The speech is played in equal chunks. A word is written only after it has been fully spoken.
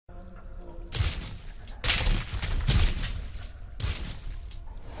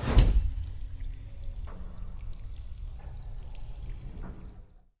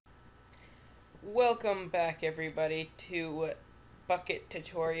Welcome back, everybody, to Bukkit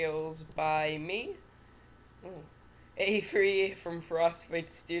Tutorials by me, Avery from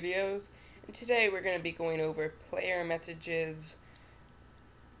Frostbite Studios, and today we're going to be going over player messages,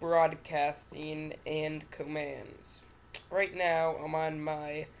 broadcasting, and commands. Right now, I'm on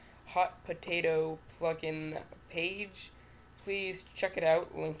my Hot Potato plugin page. Please check it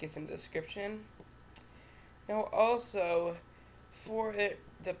out, link is in the description. Now also, for the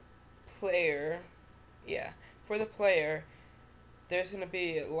player, for the player, there's going to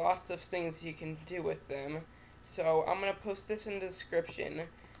be lots of things you can do with them. So I'm going to post this in the description,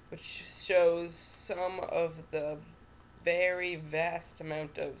 which shows some of the very vast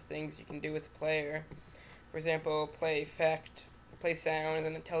amount of things you can do with player. For example, play effect, play sound,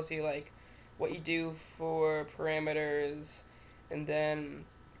 and it tells you like what you do for parameters, and then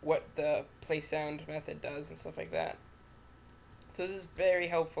what the play sound method does and stuff like that. So this is very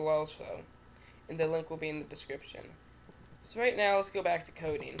helpful also, and the link will be in the description. So right now, let's go back to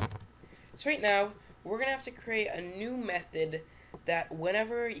coding. So right now, we're going to have to create a new method that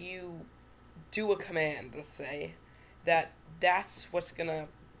whenever you do a command, let's say, that's what's going to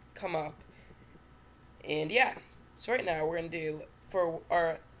come up. And yeah, so right now we're going to do, for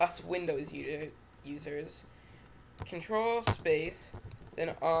us Windows users, control space,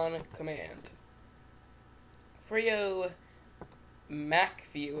 then on command. For you Mac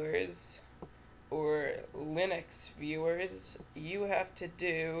viewers or Linux viewers, you have to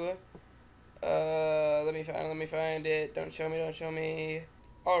do let me find it. Don't show me.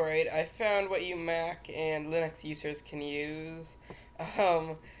 Alright, I found what you Mac and Linux users can use.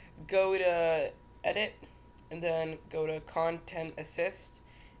 Go to edit and then go to content assist,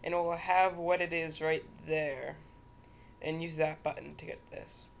 and it will have what it is right there, and use that button to get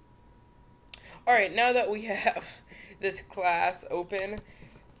this. Alright, now that we have this class open,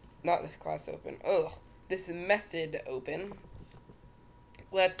 this method open,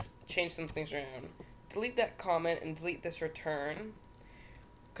 let's change some things around. Delete that comment and delete this return,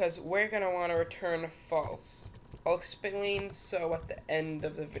 because we're going to want to return false. I'll explain so at the end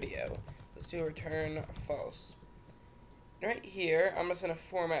of the video. Let's do return false. Right here, I'm just going to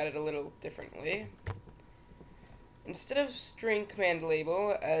format it a little differently. Instead of string command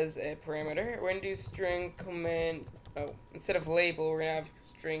label as a parameter, we're going to do string command, instead of label, we're going to have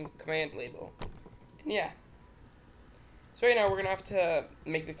string command label. And yeah. So right now we're going to have to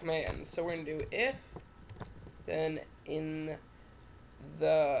make the command. So we're going to do if, then in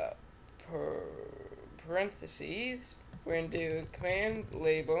the parentheses, we're going to do command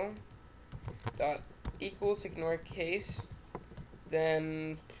label dot equals, ignore case,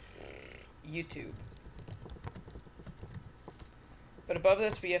 then YouTube. But above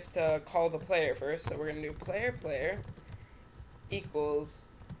this, we have to call the player first, so we're going to do player equals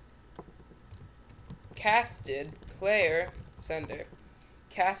casted player sender.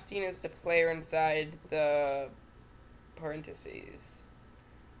 Casting is the player inside the parentheses.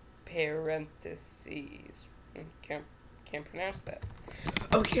 Can't pronounce that.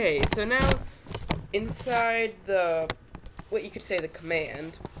 Okay, so now inside the, what you could say the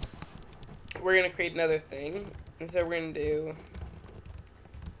command, we're going to create another thing. And so we're going to do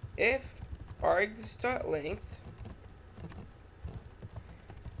if args.length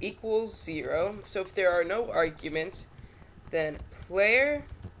equals 0. So if there are no arguments, then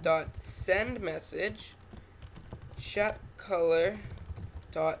player.sendMessage chat color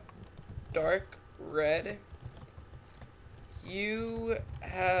dot dark red, you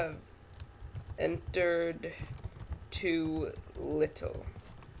have entered too little.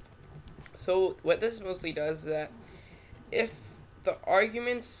 So what this mostly does is that if the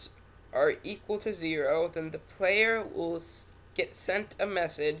arguments are equal to 0, then the player will get sent a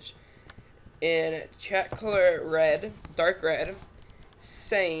message in chat color red, dark red,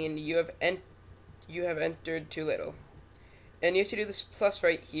 saying you have entered too little. And you have to do this plus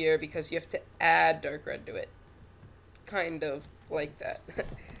right here because you have to add dark red to it. Kind of like that.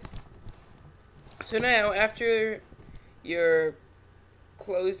 So now, after your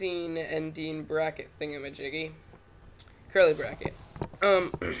closing ending bracket thingamajiggy, curly bracket,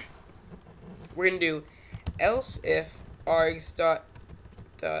 we're gonna do else if args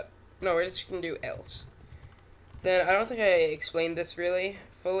we're just gonna do else. Then I don't think I explained this really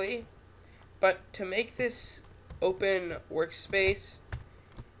fully, but to make this open workspace,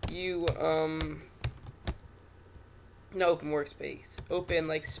 you open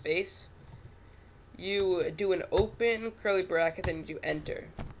like space, you do an open curly bracket, then you do enter.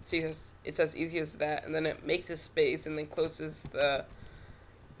 See, it's as easy as that, and then it makes a space and then closes the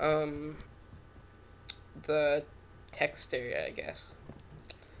text area, I guess.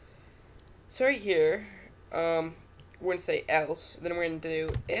 So right here, we're going to say else, then we're going to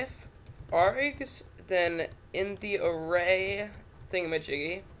do if args, then in the array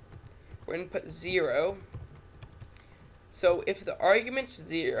thingamajiggy, we're going to put 0. So if the argument's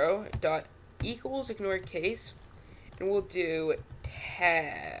 0, dot equals, ignore case, and we'll do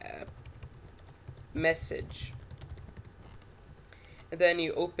tab message. And then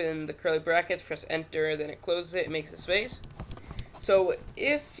you open the curly brackets, press enter, then it closes it, it makes a space. So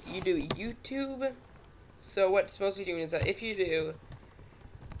if you do YouTube, so what's mostly doing is that if you do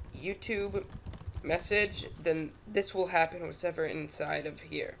YouTube message, then this will happen whatever inside of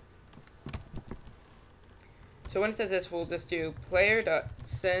here. So when it says this, we'll just do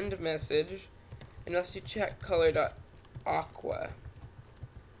player.send message, and let's do check color.aqua.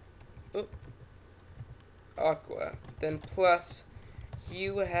 Aqua. Then plus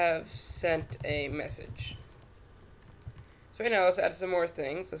you have sent a message. So right now let's add some more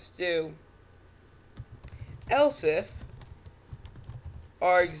things. Let's do else if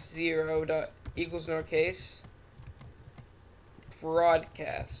arg0 dot equals in our case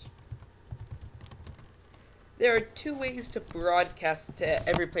broadcast. There are two ways to broadcast to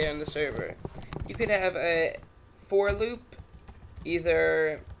every player on the server. You could have a for loop,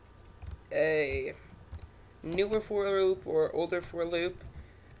 either a newer for loop or older for loop,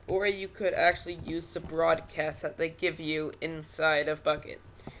 or you could actually use the broadcast that they give you inside of Bukkit.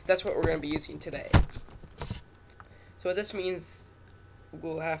 That's what we're going to be using today. So what this means,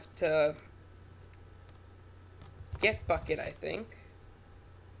 we'll have to get Bukkit, I think.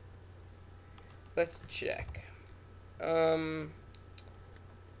 Let's check. Bukkit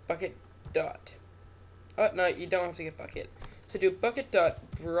dot. Oh, no, you don't have to get Bukkit. So do Bukkit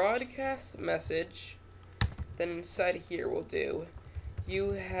dot broadcast message. Then inside here we'll do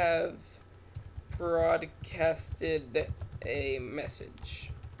you have broadcasted a message.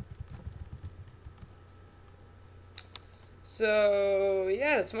 So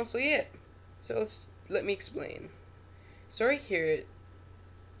yeah, that's mostly it. So let me explain. So right here,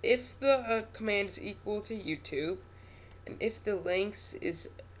 if the command is equal to YouTube, and if the lengths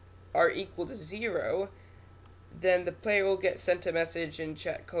are equal to 0, then the player will get sent a message in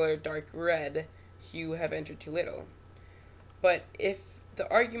chat color dark red. You have entered too little. But if the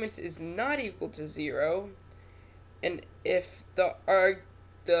arguments is not equal to 0, and if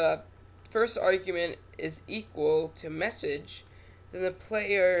the first argument is equal to message, then the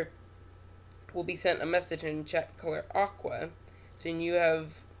player will be sent a message in chat color aqua, saying you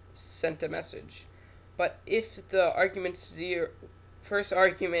have sent a message. But if the first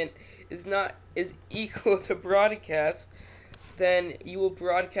argument is equal to broadcast, then you will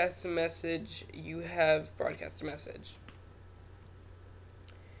broadcast a message, you have broadcast a message.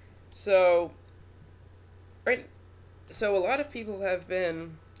 So a lot of people have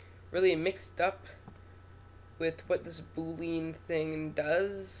been really mixed up with what this Boolean thing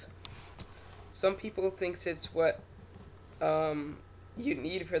does. Some people thinks it's what you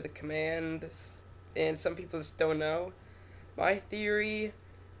need for the command, and some people just don't know. My theory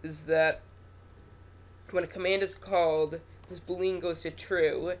is that when a command is called, this Boolean goes to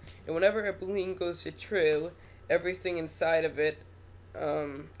true, and whenever a Boolean goes to true, everything inside of it,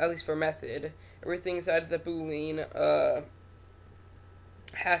 at least for method, everything inside of the Boolean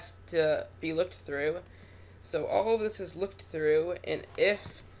has to be looked through. So all of this is looked through, and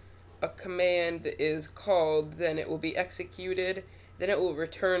if a command is called, then it will be executed, then it will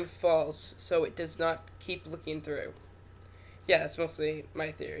return false, so it does not keep looking through. Yeah, that's mostly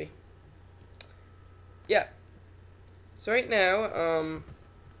my theory. Yeah. So right now,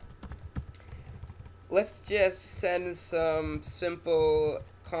 let's just send some simple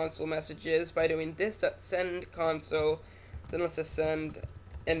console messages by doing this.send console, then let's just send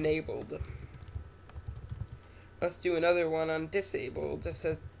enabled. Let's do another one on disabled. Just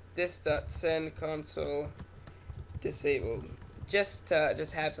says this.send console disabled. Just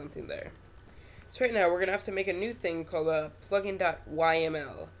have something there. So right now we're gonna have to make a new thing called a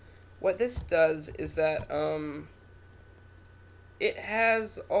plugin.yml. What this does is that it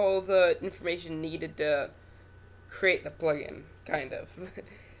has all the information needed to create the plugin, kind of.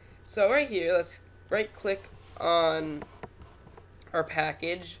 So right here, let's right click on our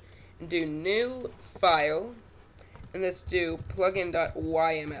package and do new file, and let's do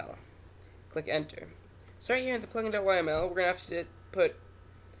plugin.yml. Click enter. So right here in the plugin.yml, we're gonna have to put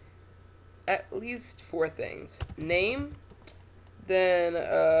at least 4 things: name, then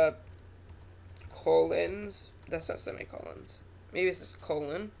colons. That's not semicolons. Maybe this is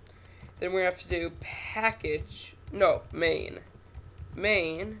colon. Then we have to do package. No, main.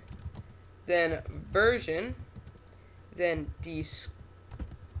 Main. Then version. Then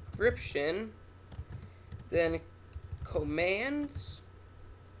description, then commands.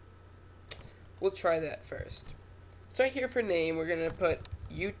 We'll try that first. So right here for name, we're gonna put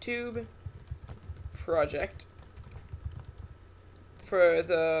YouTube project. For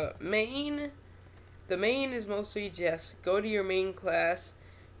the main is mostly just go to your main class,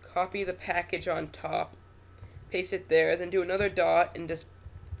 copy the package on top, paste it there, then do another dot and just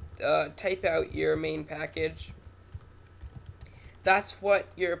type out your main package. That's what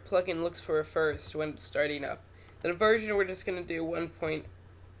your plugin looks for first when it's starting up. The version we're just going to do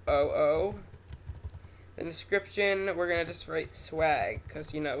 1.00. The description, we're going to just write swag,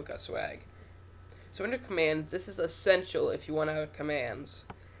 because you know we got swag. So under commands, this is essential if you want to have commands.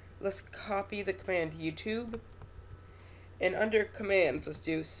 Let's copy the command YouTube. And under commands, let's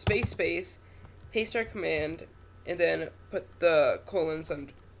do space, paste our command, and then put the colons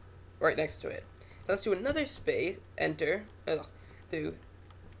right next to it. Let's do another space, enter, do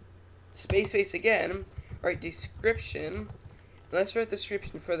space again, write description. Let's write the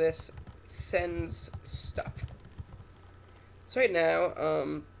description for this sends stuff. So right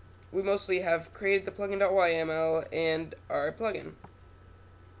now, we mostly have created the plugin.yml and our plugin.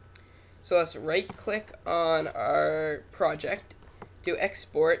 So let's right click on our project, do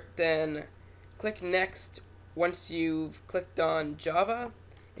export, then click next once you've clicked on Java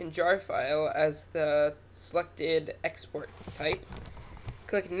and jar file as the selected export type.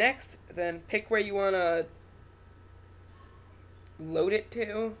 Click next, then pick where you want to load it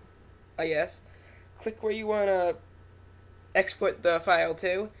to, I guess. Click where you want to export the file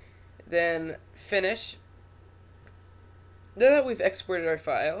to, then finish. Now that we've exported our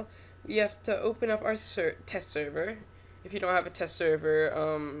file, we have to open up our test server. If you don't have a test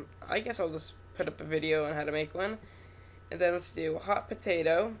server, I guess I'll just put up a video on how to make one. And then let's do hot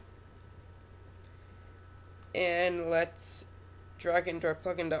potato. And let's drag into our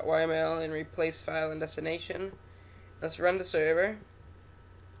plugin.yml and replace file and destination. Let's run the server.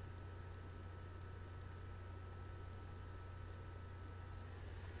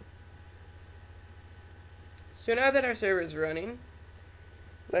 So now that our server is running,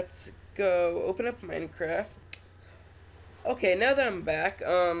 let's go open up Minecraft. Okay, now that I'm back,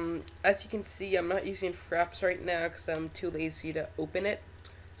 as you can see, I'm not using Fraps right now because I'm too lazy to open it.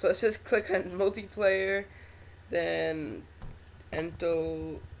 So let's just click on multiplayer, then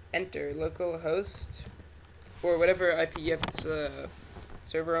enter localhost, or whatever IP you have this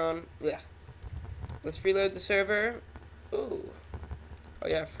server on. Yeah. Let's reload the server. Ooh. Oh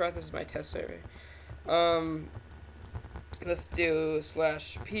yeah, I forgot this is my test server. Let's do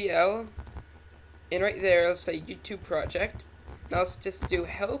 /pl, and right there let's say YouTube project. Now let's just do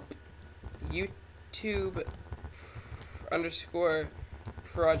help YouTube underscore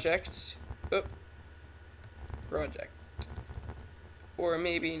project. Oh, project, or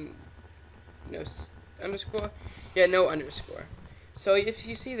maybe no underscore. Yeah, no underscore. So if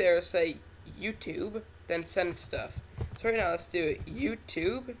you see there, say YouTube, then send stuff. So right now let's do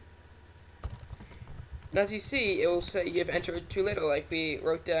YouTube. And as you see, it will say you've entered too little, like we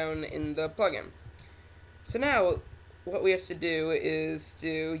wrote down in the plugin. So now, what we have to do is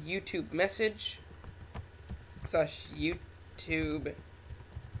do YouTube message / YouTube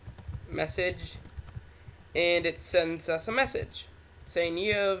message, and it sends us a message saying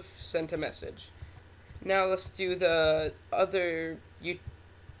you have sent a message. Now let's do the other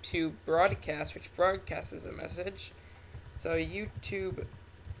YouTube broadcast, which broadcasts a message. So YouTube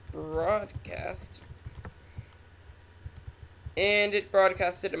broadcast. And it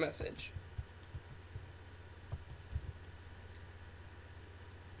broadcasted a message.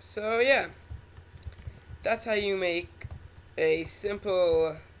 So yeah, that's how you make a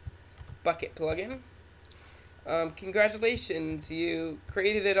simple Bukkit plugin. Congratulations, you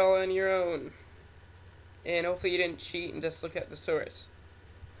created it all on your own. And hopefully you didn't cheat and just look at the source.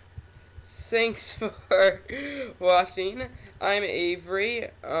 Thanks for watching. I'm Avery,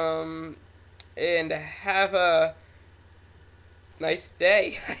 and have a nice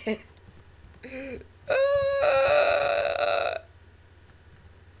day.